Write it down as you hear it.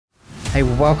Hey,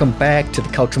 welcome back to the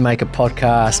Culture Maker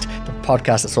podcast, the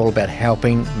podcast that's all about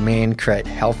helping men create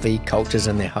healthy cultures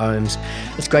in their homes.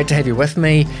 It's great to have you with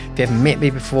me. If you haven't met me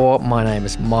before, my name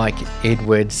is Mike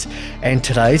Edwards, and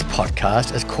today's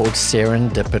podcast is called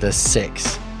Serendipitous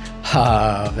Sex.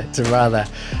 It's a rather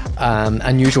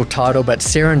unusual title, but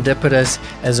serendipitous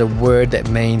is a word that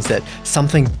means that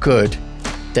something good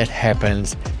that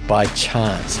happens by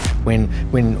chance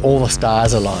when all the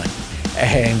stars align.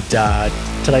 And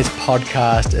today's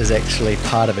podcast is actually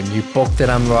part of a new book that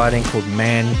I'm writing called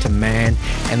Man to Man,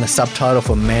 and the subtitle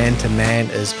for Man to Man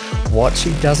is What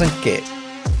She Doesn't Get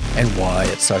and Why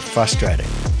It's So Frustrating.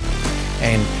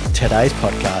 And today's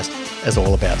podcast is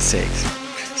all about sex.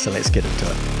 So let's get into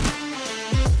it.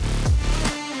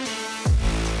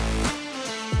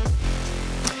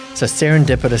 So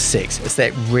serendipitous sex is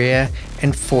that rare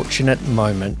and fortunate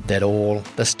moment that all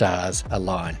the stars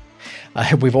align.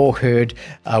 We've all heard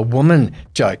a woman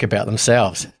joke about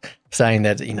themselves, saying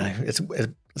that,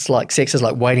 it's like sex is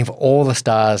like waiting for all the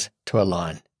stars to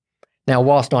align. Now,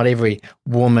 whilst not every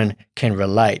woman can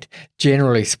relate,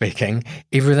 generally speaking,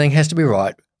 everything has to be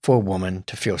right for a woman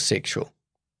to feel sexual.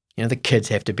 The kids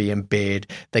have to be in bed,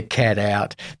 the cat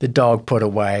out, the dog put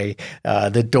away,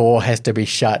 the door has to be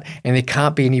shut, and there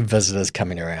can't be any visitors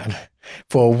coming around.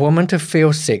 For a woman to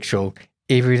feel sexual,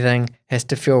 everything has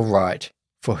to feel right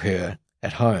for her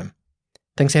at home.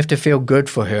 Things have to feel good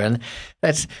for her, and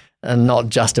that's not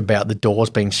just about the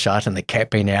doors being shut and the cat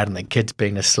being out and the kids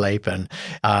being asleep, and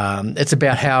it's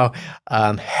about how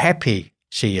happy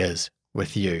she is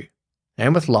with you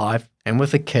and with life and with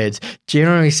the kids.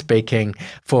 Generally speaking,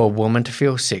 for a woman to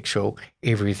feel sexual,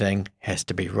 everything has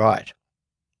to be right.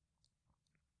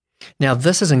 Now,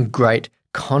 this is in great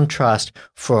contrast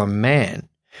for a man,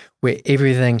 where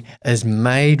everything is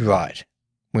made right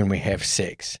when we have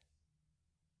sex.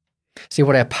 See,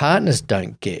 what our partners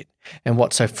don't get, and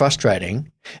what's so frustrating,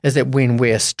 is that when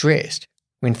we're stressed,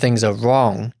 when things are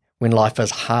wrong, when life is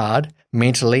hard,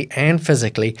 mentally and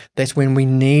physically, that's when we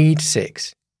need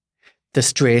sex. The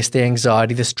stress, the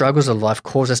anxiety, the struggles of life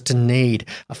cause us to need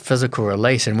a physical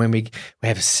release, and when we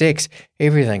have sex,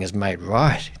 everything is made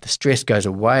right. The stress goes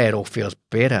away, it all feels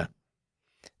better.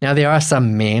 Now, there are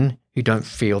some men who don't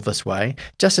feel this way,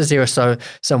 just as there are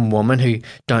some women who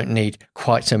don't need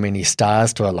quite so many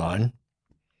stars to align.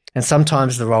 And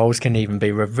sometimes the roles can even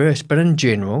be reversed, but in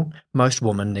general, most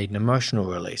women need an emotional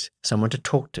release, someone to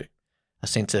talk to, a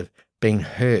sense of being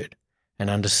heard and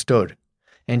understood.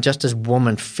 And just as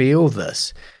women feel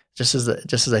this, just as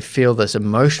they feel this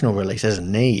emotional release as a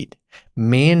need,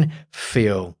 men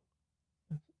feel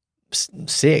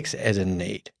sex as a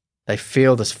need. They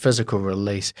feel this physical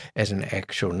release as an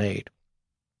actual need.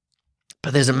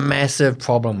 But there's a massive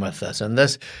problem with this, and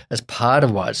this is part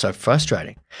of why it's so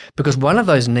frustrating, because one of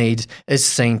those needs is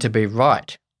seen to be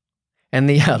right, and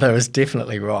the other is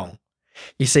definitely wrong.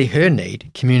 You see, her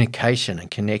need, communication and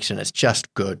connection, is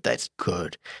just good. That's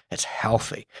good. It's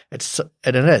healthy. It's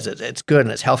good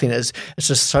and it's healthy, and it's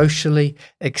a socially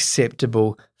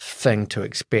acceptable thing to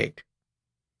expect.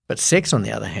 But sex, on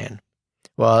the other hand,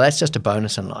 well, that's just a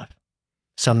bonus in life.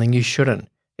 Something you shouldn't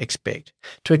expect.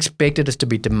 To expect it is to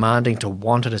be demanding, to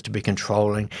want it is to be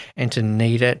controlling, and to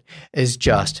need it is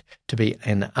just to be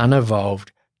an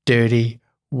unevolved, dirty,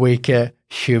 weaker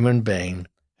human being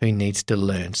who needs to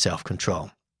learn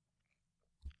self-control.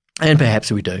 And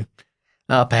perhaps we do.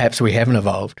 Perhaps we haven't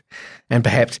evolved. And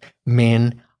perhaps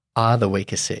men are the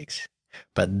weaker sex.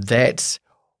 But that's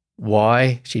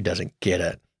why she doesn't get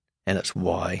it. And it's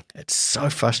why it's so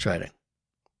frustrating.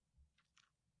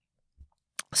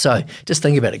 So just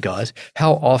think about it, guys.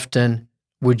 How often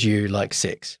would you like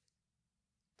sex?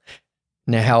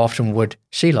 Now, how often would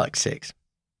she like sex?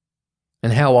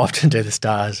 And how often do the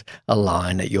stars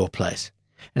align at your place?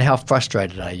 And how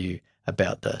frustrated are you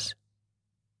about this?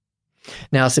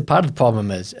 Now, see, part of the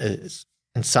problem is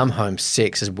in some homes,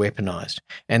 sex is weaponized.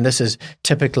 And this is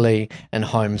typically in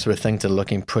homes where things are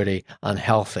looking pretty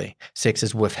unhealthy. Sex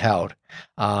is withheld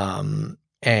for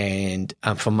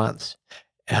months.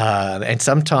 And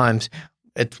sometimes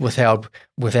it's withheld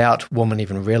without women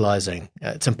even realizing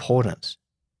its importance.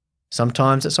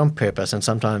 Sometimes it's on purpose, and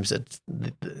sometimes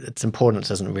its importance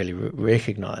isn't really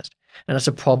recognized. And it's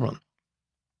a problem.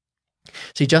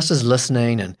 See, just as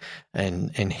listening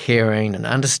and hearing and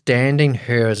understanding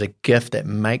her is a gift that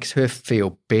makes her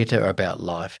feel better about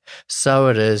life, so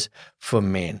it is for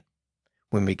men.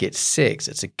 When we get sex,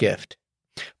 it's a gift.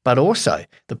 But also,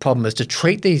 the problem is to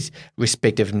treat these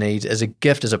respective needs as a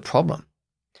gift is a problem,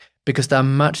 because they're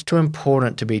much too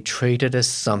important to be treated as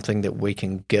something that we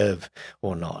can give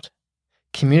or not.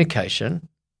 Communication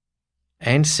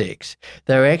and sex,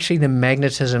 they're actually the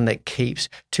magnetism that keeps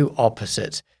two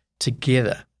opposites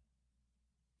together.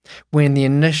 When the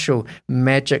initial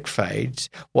magic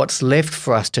fades, what's left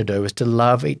for us to do is to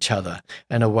love each other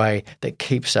in a way that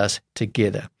keeps us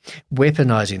together.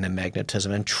 Weaponizing the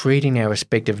magnetism and treating our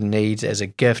respective needs as a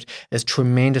gift is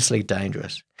tremendously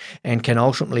dangerous and can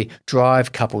ultimately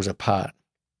drive couples apart.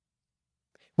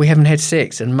 We haven't had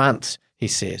sex in months, he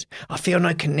says. I feel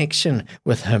no connection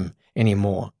with him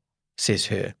anymore, says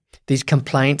her. These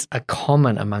complaints are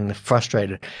common among the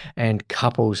frustrated and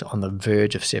couples on the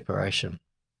verge of separation.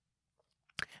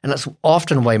 And it's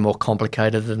often way more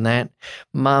complicated than that.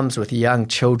 Mums with young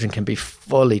children can be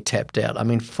fully tapped out.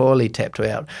 Fully tapped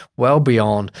out, well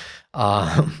beyond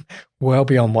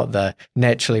what they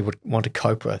naturally would want to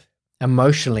cope with,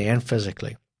 emotionally and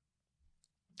physically.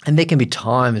 And there can be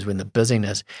times when the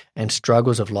busyness and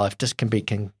struggles of life just can be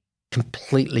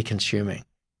completely consuming.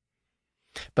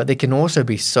 But there can also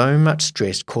be so much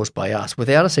stress caused by us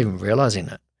without us even realizing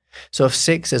it. So if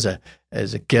sex is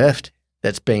a gift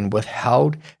that's been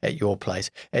withheld at your place,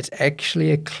 it's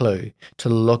actually a clue to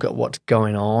look at what's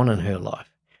going on in her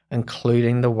life,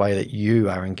 including the way that you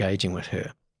are engaging with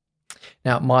her.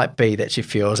 Now, it might be that she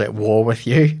feels at war with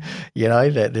you,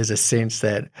 that there's a sense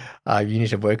that you need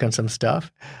to work on some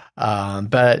stuff.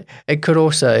 But it could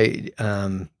also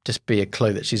just be a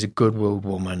clue that she's a good-willed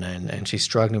woman and she's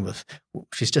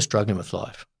just struggling with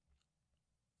life.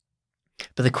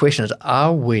 But the question is,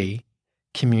 are we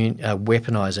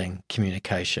weaponizing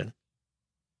communication?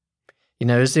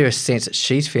 Is there a sense that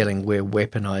she's feeling we're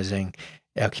weaponizing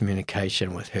our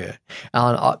communication with her?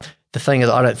 The thing is,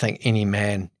 I don't think any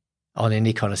man on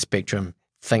any kind of spectrum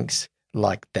thinks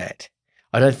like that.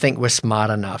 I don't think we're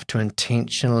smart enough to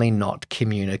intentionally not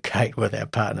communicate with our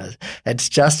partners. It's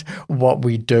just what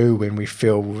we do when we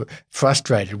feel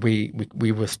frustrated. We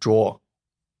withdraw.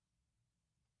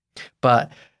 But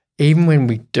even when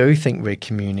we do think we're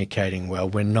communicating well,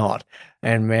 we're not.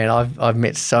 And man, I've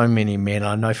met so many men.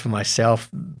 I know for myself,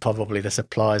 probably this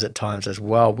applies at times as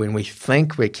well. When we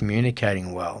think we're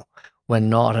communicating well, we're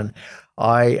not. And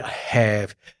I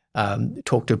have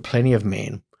talked to plenty of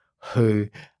men who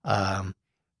have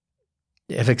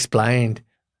explained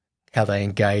how they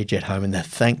engage at home and they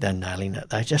think they're nailing it.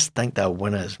 They just think they're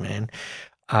winners, man.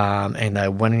 And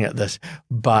they're winning at this.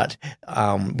 But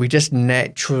we just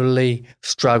naturally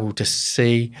struggle to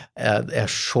see our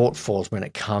shortfalls when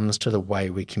it comes to the way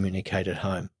we communicate at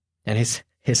home. And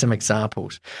here's some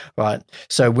examples, right?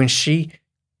 So when she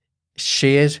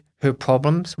shares her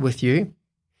problems with you,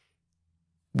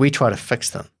 we try to fix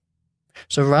them.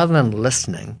 So rather than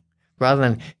listening,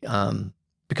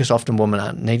 because often women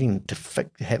aren't needing to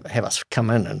have us come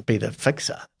in and be the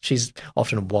fixer. She's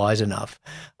often wise enough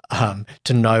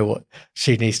to know what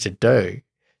she needs to do.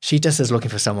 She just is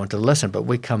looking for someone to listen, but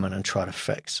we come in and try to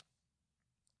fix.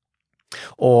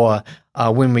 Or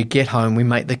when we get home, we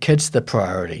make the kids the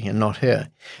priority and not her.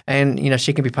 And,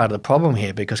 she can be part of the problem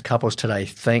here because couples today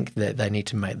think that they need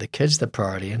to make the kids the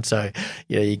priority. And so,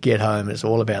 you get home and it's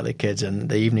all about the kids and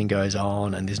the evening goes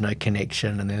on and there's no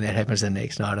connection. And then that happens the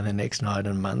next night and the next night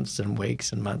and months and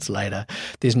weeks and months later.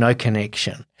 There's no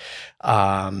connection.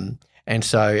 And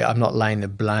so I'm not laying the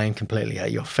blame completely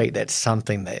at your feet. That's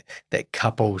something that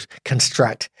couples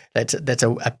construct. That's a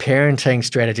parenting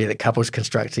strategy that couples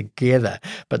construct together.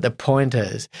 But the point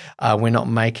is, we're not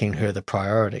making her the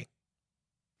priority.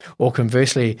 Or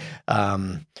conversely,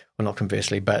 not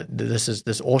conversely, but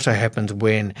this also happens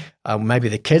when maybe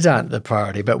the kids aren't the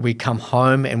priority, but we come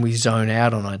home and we zone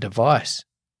out on a device.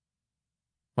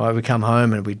 Right, we come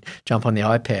home and we jump on the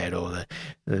iPad or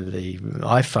the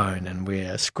iPhone and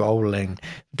we're scrolling,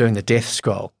 doing the death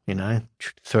scroll,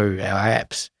 through our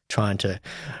apps, trying to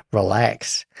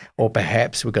relax. Or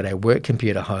perhaps we've got our work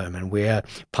computer home and we're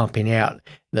pumping out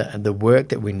the work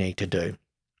that we need to do,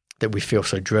 that we feel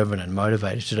so driven and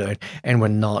motivated to do, and we're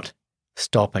not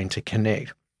stopping to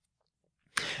connect.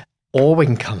 Or we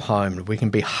can come home and we can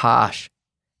be harsh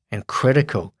and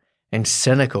critical and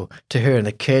cynical to her and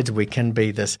the kids. We can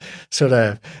be this sort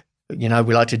of, we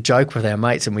like to joke with our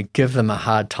mates and we give them a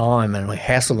hard time and we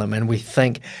hassle them and we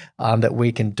think that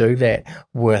we can do that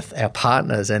with our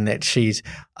partners and that she's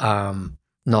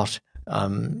not,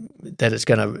 that it's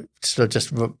going to sort of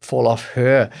just fall off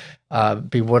her,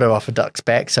 be water off a duck's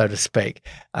back, so to speak.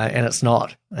 And it's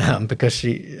not because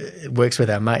she works with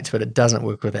our mates, but it doesn't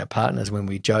work with our partners when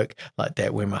we joke like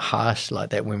that, when we're harsh like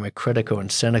that, when we're critical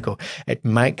and cynical. It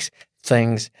makes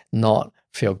things not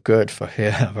feel good for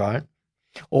her, right?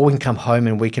 Or we can come home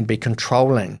and we can be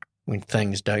controlling when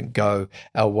things don't go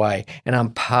our way. And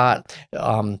in part,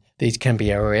 these can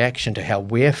be a reaction to how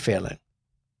we're feeling.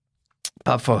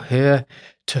 But for her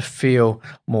to feel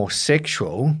more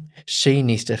sexual, she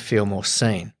needs to feel more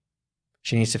seen.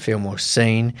 She needs to feel more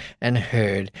seen and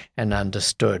heard and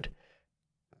understood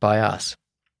by us.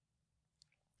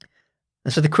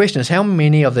 And so the question is, how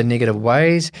many of the negative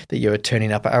ways that you are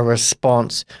turning up are a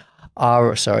response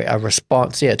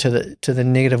to the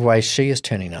negative ways she is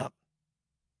turning up?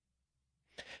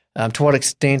 To what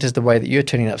extent is the way that you're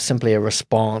turning up simply a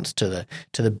response to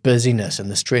the busyness and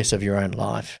the stress of your own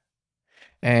life?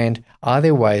 And are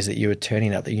there ways that you are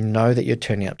turning up, that you know that you're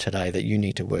turning up today, that you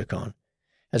need to work on?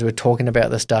 As we're talking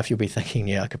about this stuff, you'll be thinking,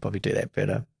 yeah, I could probably do that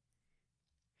better.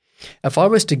 If I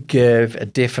was to give a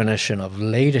definition of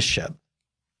leadership,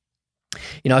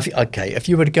 if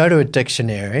you were to go to a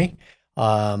dictionary,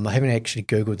 I haven't actually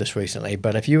Googled this recently,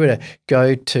 but if you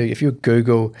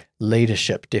Google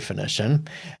leadership definition,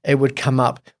 it would come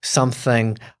up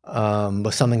something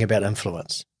about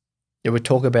influence. It would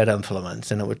talk about influence,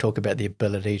 and it would talk about the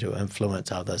ability to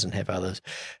influence others and have others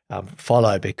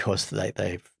follow because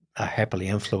they are happily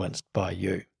influenced by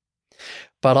you.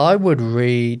 But I would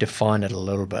redefine it a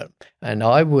little bit, and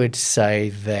I would say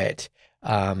that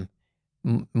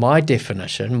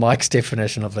Mike's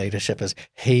definition of leadership is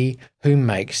he who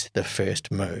makes the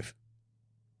first move.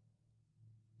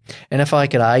 And if I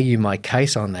could argue my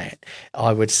case on that,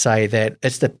 I would say that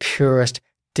it's the purest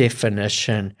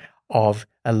definition of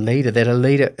a leader, that a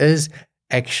leader is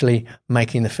actually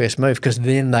making the first move, because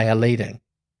then they are leading.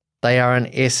 They are in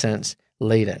essence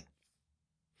leading.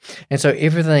 And so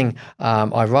everything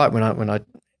I write when I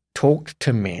talk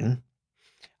to men,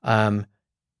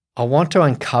 I want to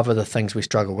uncover the things we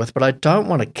struggle with, but I don't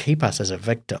want to keep us as a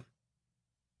victim.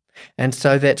 And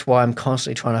so that's why I'm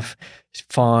constantly trying to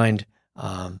find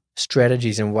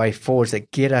strategies and way forwards that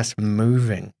get us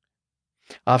moving.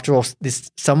 After all,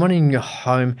 someone in your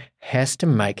home has to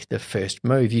make the first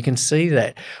move. You can see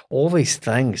that all these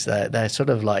things, they're sort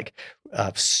of like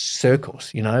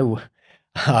circles,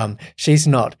 she's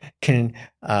not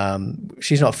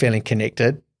feeling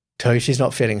connected to, she's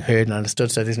not feeling heard and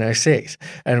understood, so there's no sex.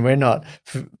 And we're not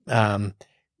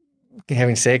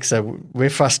having sex, so we're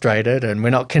frustrated and we're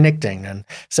not connecting. And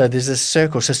so there's this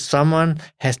circle. So someone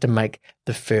has to make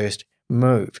the first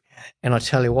move. And I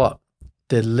tell you what,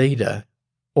 the leader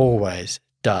always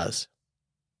does.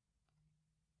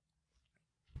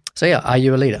 So yeah, are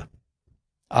you a leader?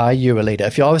 Are you a leader?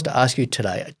 If I was to ask you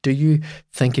today, do you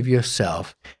think of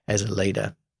yourself as a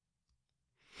leader?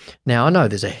 Now, I know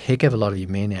there's a heck of a lot of you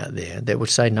men out there that would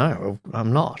say, no,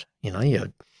 I'm not.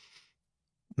 When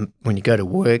you go to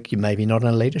work, you're maybe not in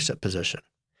a leadership position.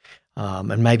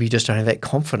 And maybe you just don't have that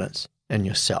confidence in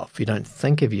yourself. You don't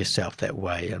think of yourself that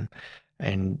way.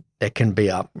 And that can be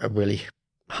a really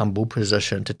humble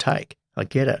position to take. I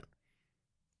get it.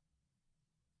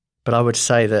 But I would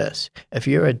say this, if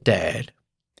you're a dad,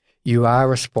 you are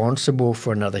responsible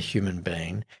for another human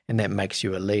being, and that makes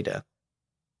you a leader.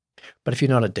 But if you're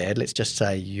not a dad, let's just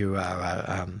say you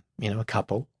are a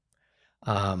couple.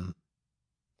 And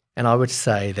I would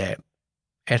say that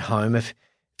at home, if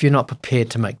you're not prepared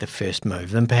to make the first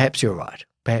move, then perhaps you're right.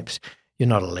 Perhaps you're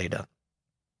not a leader.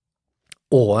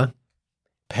 Or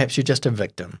perhaps you're just a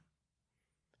victim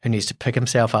who needs to pick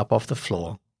himself up off the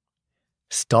floor,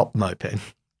 stop moping,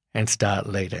 and start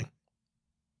leading.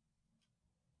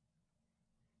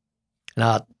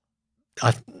 And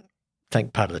I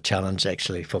think part of the challenge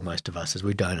actually for most of us is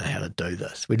we don't know how to do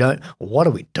this. What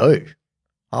do we do?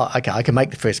 Oh, okay, I can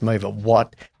make the first move, but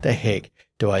what the heck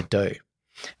do I do?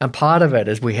 And part of it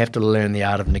is we have to learn the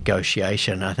art of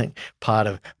negotiation. I think part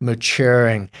of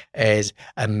maturing as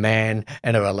a man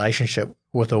in a relationship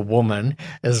with a woman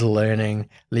is learning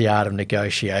the art of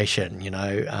negotiation,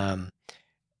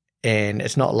 and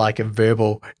it's not like a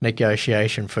verbal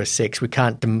negotiation for sex. We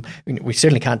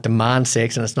certainly can't demand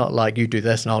sex, and it's not like you do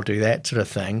this and I'll do that sort of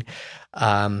thing.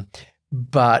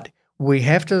 But we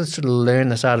have to sort of learn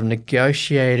this art of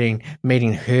negotiating,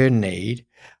 meeting her need,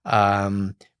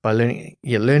 by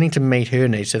learning to meet her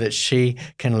needs so that she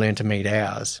can learn to meet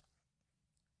ours.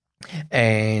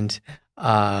 And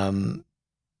so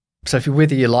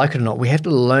whether you like it or not, we have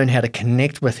to learn how to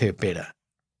connect with her better.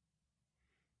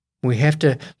 We have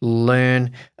to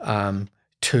learn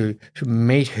to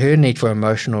meet her need for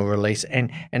emotional release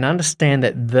and understand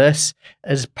that this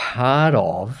is part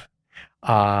of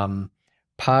going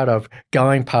part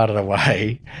of the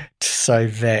way so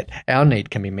that our need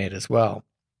can be met as well.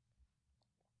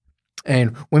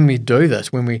 And when we do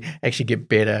this, when we actually get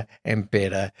better and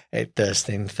better at this,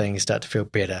 then things start to feel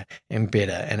better and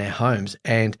better in our homes.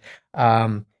 And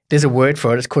there's a word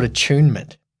for it. It's called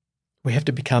attunement. We have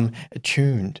to become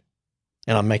attuned.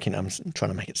 And I'm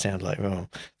trying to make it sound like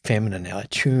feminine now.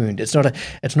 Attuned. It's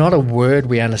not a word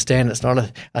we understand. It's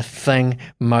not a thing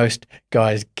most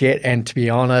guys get. And to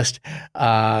be honest,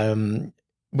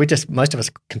 most of us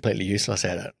are completely useless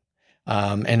at it.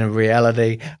 And in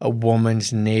reality, a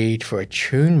woman's need for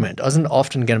attunement isn't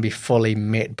often going to be fully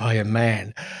met by a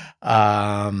man.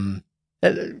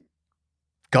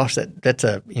 Gosh, that's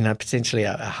a potentially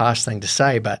a harsh thing to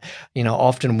say, but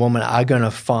often women are going to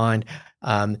find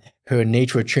her need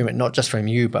for attunement not just from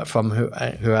you, but from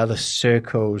her other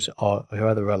circles or her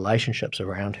other relationships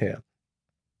around her.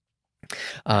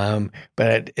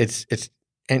 But it's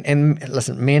and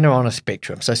listen, men are on a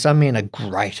spectrum. So some men are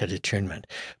great at attunement,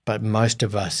 but most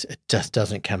of us, it just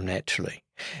doesn't come naturally.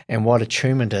 And what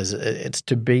attunement is, it's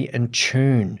to be in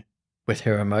tune with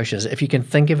her emotions. If you can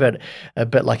think of it a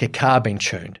bit like a car being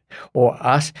tuned, or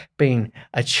us being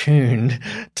attuned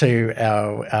to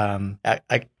our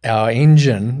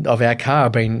engine of our car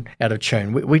being out of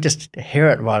tune, we just hear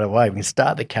it right away. We can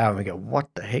start the car and we go, "What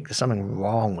the heck? There's something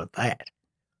wrong with that."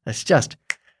 It's just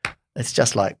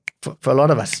like for a lot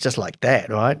of us, it's just like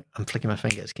that, right? I'm flicking my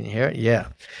fingers. Can you hear it? Yeah,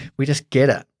 we just get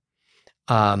it.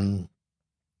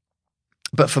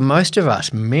 But for most of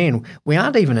us men, we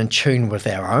aren't even in tune with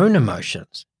our own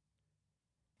emotions.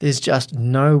 There's just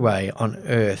no way on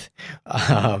earth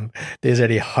there's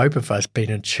any hope of us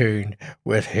being in tune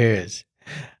with hers.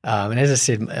 And as I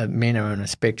said, men are on a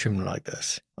spectrum like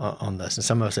this, on this, and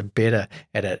some of us are better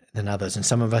at it than others, and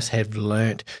some of us have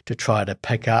learnt to try to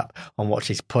pick up on what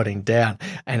she's putting down.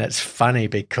 And it's funny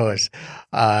because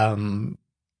I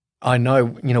know,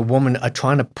 women are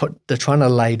trying to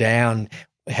lay down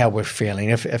how we're feeling.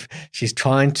 If she's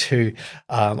trying to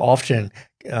often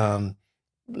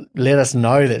let us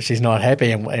know that she's not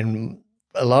happy, and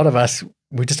a lot of us,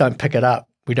 we just don't pick it up.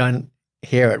 We don't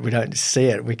hear it. We don't see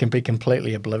it. We can be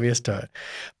completely oblivious to it.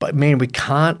 But man, we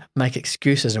can't make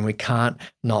excuses and we can't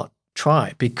not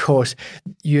try, because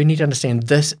you need to understand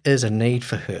this is a need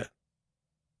for her.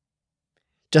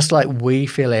 Just like we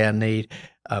feel our need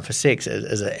for sex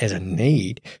as a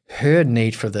need, her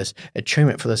need for this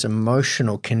attunement, for this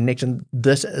emotional connection,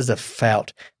 this is a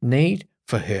felt need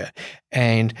for her.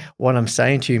 And what I'm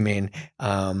saying to you, men,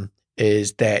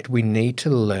 is that we need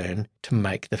to learn to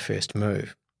make the first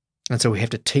move. And so we have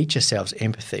to teach ourselves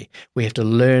empathy. We have to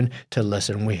learn to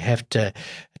listen. We have to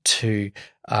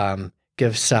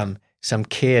give some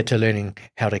care to learning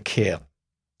how to care.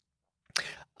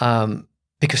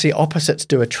 Because the opposites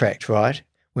do attract, right?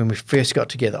 When we first got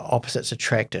together, opposites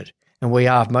attracted. And we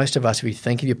are, most of us, if you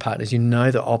think of your partners, you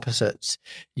know the opposites.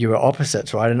 You are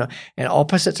opposites, right? And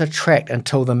opposites attract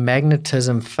until the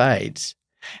magnetism fades.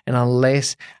 And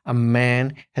unless a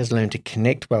man has learned to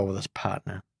connect well with his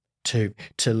partner, to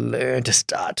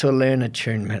start to learn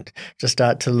attunement, to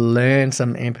start to learn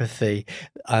some empathy,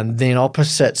 then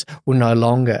opposites will no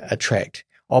longer attract.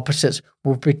 Opposites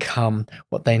will become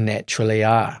what they naturally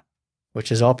are,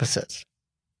 which is opposites,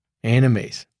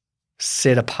 enemies,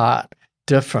 set apart,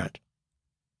 different.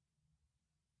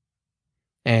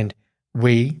 And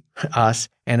we, us,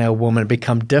 and our woman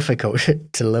become difficult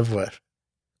to live with.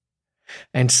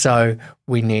 And so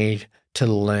we need to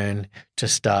learn to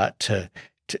start to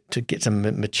get some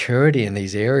maturity in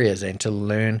these areas and to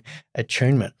learn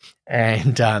attunement.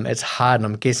 And it's hard, and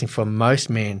I'm guessing for most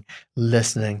men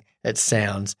listening, it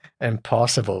sounds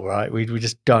impossible, right? We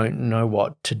just don't know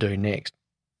what to do next.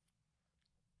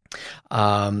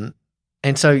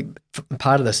 And so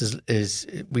part of this is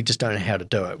we just don't know how to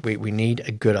do it. We need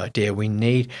a good idea. We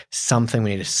need something.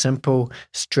 We need a simple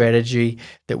strategy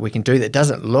that we can do that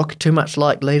doesn't look too much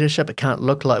like leadership. It can't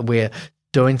look like we're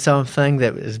doing something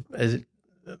that is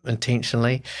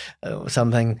intentionally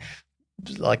something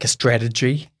like a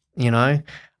strategy,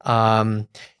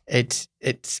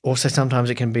 It's also sometimes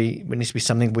it needs to be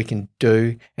something we can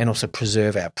do and also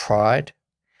preserve our pride.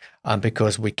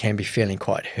 Because we can be feeling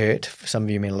quite hurt. Some of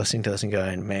you men listening to this and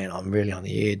going, "Man, I'm really on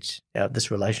the edge.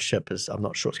 This relationship I'm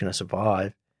not sure it's going to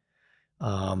survive.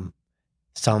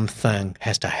 Something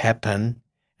has to happen,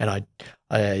 and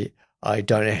I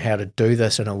don't know how to do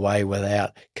this in a way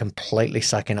without completely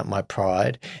sucking up my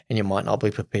pride." And you might not be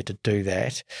prepared to do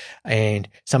that. And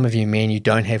some of you men, you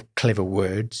don't have clever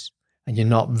words, and you're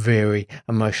not very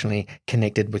emotionally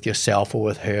connected with yourself or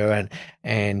with her,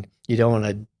 and you don't want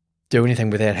to do anything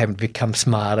without having to become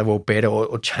smarter or better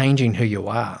or changing who you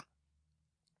are.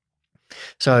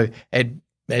 So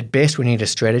at best, we need a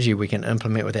strategy we can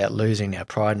implement without losing our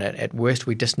pride. And at worst,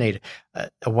 we just need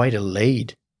a way to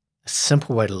lead, a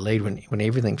simple way to lead when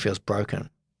everything feels broken.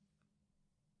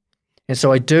 And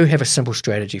so I do have a simple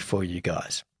strategy for you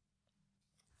guys.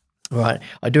 right?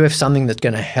 I do have something that's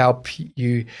going to help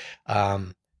you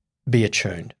be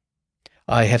attuned.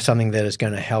 I have something that is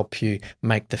going to help you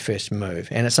make the first move.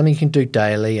 And it's something you can do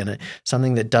daily, and it's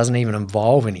something that doesn't even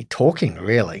involve any talking,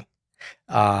 really.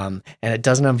 And it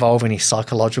doesn't involve any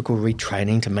psychological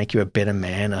retraining to make you a better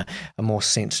man, a more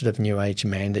sensitive new age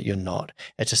man that you're not.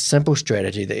 It's a simple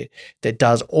strategy that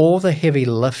does all the heavy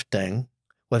lifting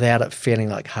without it feeling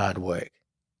like hard work.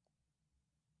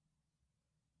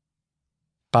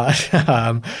 But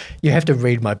you have to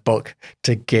read my book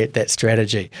to get that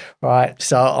strategy, right?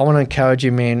 So I want to encourage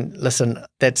you, man. Listen,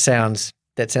 that sounds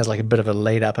like a bit of a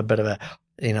lead up, a bit of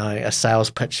a sales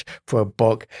pitch for a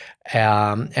book,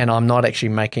 and I'm not actually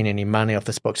making any money off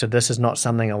this book. So this is not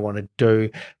something I want to do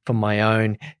for my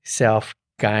own self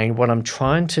gain. What I'm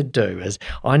trying to do is,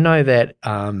 I know that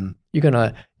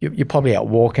you're probably out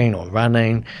walking or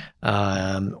running,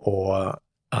 or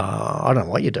I don't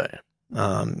know what you're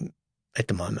doing. At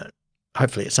the moment.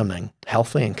 Hopefully it's something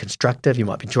healthy and constructive. You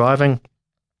might be driving.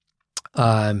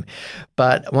 But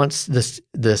once this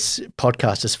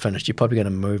podcast is finished, you're probably going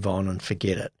to move on and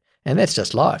forget it. And that's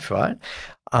just life, right?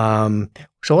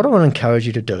 So what I want to encourage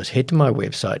you to do is head to my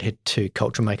website, head to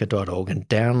culturemaker.org, and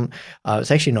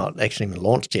it's actually not even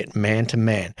launched yet, Man to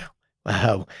Man.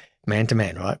 Man to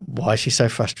Man, right? Why she's so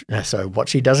frustrated. So what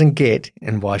she doesn't get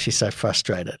and why she's so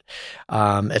frustrated.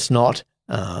 It's not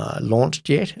launched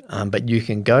yet, but you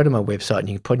can go to my website and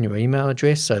you can put in your email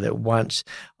address so that once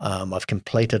I've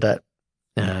completed it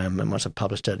and once I've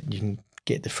published it, you can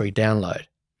get the free download.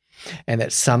 And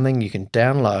that's something you can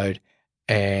download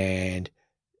and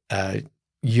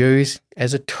use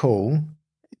as a tool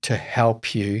to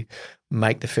help you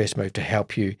make the first move, to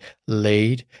help you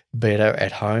lead better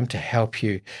at home, to help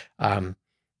you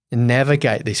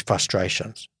navigate these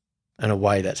frustrations in a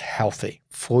way that's healthy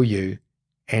for you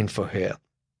and for her.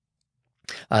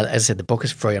 As I said, the book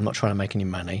is free. I'm not trying to make any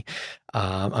money.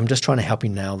 I'm just trying to help you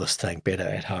nail this thing better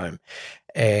at home.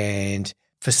 And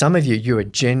for some of you, you are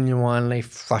genuinely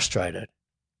frustrated.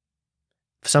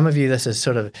 For some of you, this is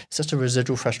it's just a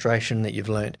residual frustration that you've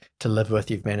learned to live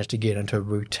with. You've managed to get into a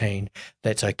routine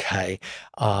that's okay.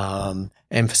 And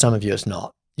for some of you, it's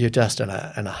not. You're just in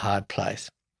a hard place.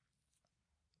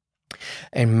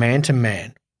 And Man to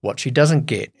Man, what she doesn't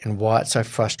get and why it's so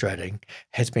frustrating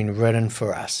has been written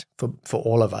for us, for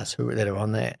all of us that are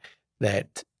on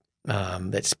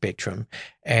that spectrum.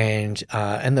 And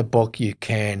in the book,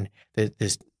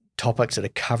 there's topics that are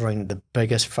covering the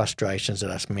biggest frustrations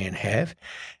that us men have,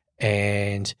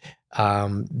 and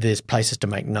there's places to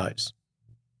make notes.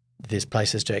 There's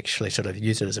places to actually sort of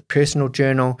use it as a personal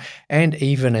journal and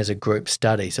even as a group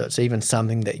study. So it's even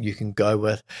something that you can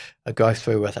go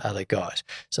through with other guys.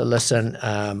 So listen,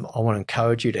 I want to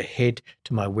encourage you to head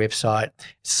to my website,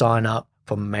 sign up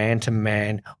for Man to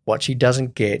Man, what she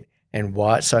doesn't get and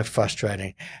why it's so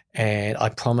frustrating. And I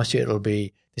promise you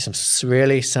there's some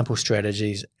really simple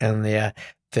strategies in there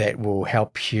that will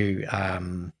help you,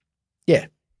 they'll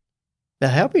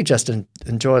help you just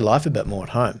enjoy life a bit more at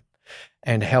home,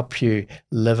 and help you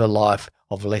live a life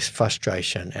of less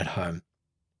frustration at home.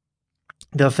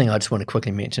 The other thing I just want to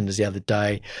quickly mention is the other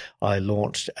day I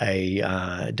launched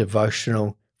a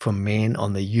devotional for men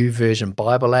on the YouVersion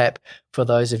Bible app. For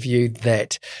those of you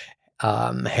that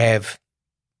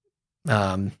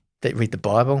that read the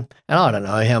Bible, and I don't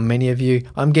know how many of you,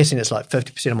 I'm guessing it's like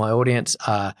 50% of my audience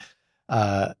are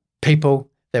people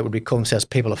that would be calling themselves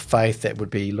people of faith, that would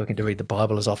be looking to read the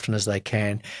Bible as often as they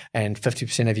can, and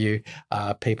 50% of you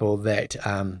are people that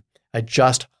are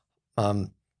just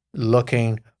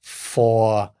looking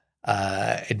for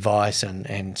advice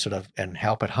and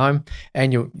help at home,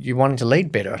 and you're wanting to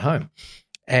lead better at home.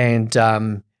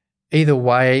 And either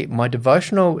way, my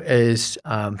devotional is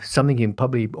something you can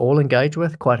probably all engage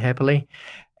with quite happily,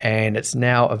 and it's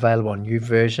now available on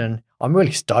YouVersion. I'm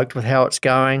really stoked with how it's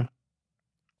going.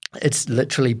 It's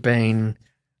literally been,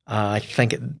 I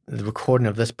think the recording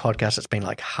of this podcast, it's been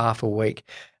like half a week,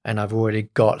 and I've already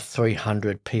got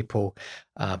 300 people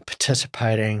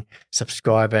participating,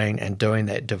 subscribing, and doing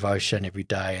that devotion every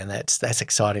day. And that's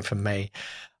exciting for me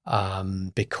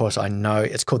because I know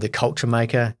it's called the Culture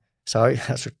Maker. So you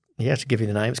have to give you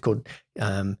the name. It's called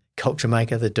Culture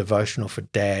Maker, the devotional for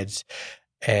dads.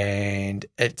 And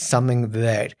it's something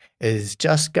that is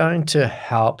just going to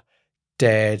help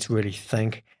dads really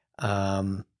think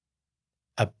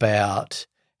about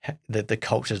the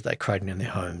cultures they're creating in their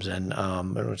homes, and I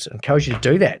would encourage you to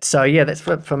do that. So yeah, that's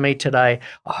for me today.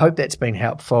 I hope that's been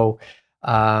helpful.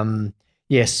 So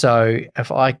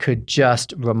if I could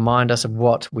just remind us of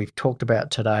what we've talked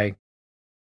about today.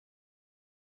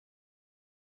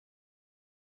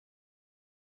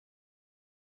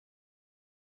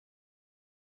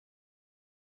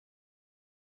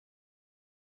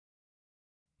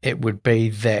 it would be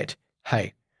that,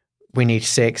 hey, we need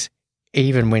sex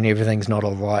even when everything's not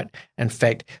all right. In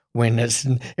fact, when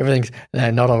everything's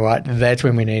not all right, that's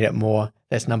when we need it more.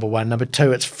 That's number one. Number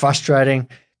two, it's frustrating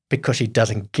because she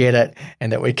doesn't get it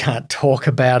and that we can't talk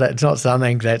about it. It's not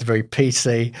something that's very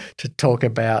PC to talk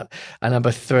about. And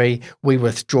number three, we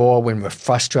withdraw when we're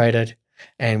frustrated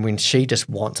and when she just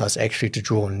wants us actually to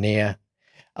draw near.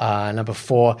 Number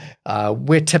four,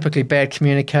 we're typically bad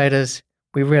communicators.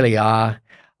 We really are.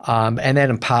 And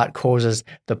that in part causes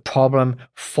the problem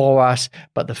for us.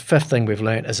 But the fifth thing we've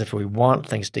learned is if we want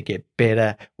things to get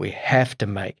better, we have to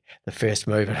make the first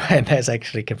move. And that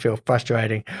actually can feel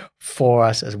frustrating for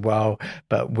us as well.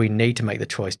 But we need to make the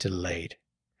choice to lead.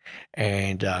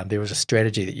 And there is a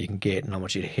strategy that you can get, and I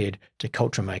want you to head to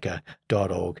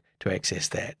culturemaker.org to access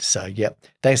that. So, yep.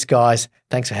 Thanks, guys.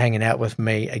 Thanks for hanging out with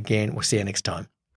me again. We'll see you next time.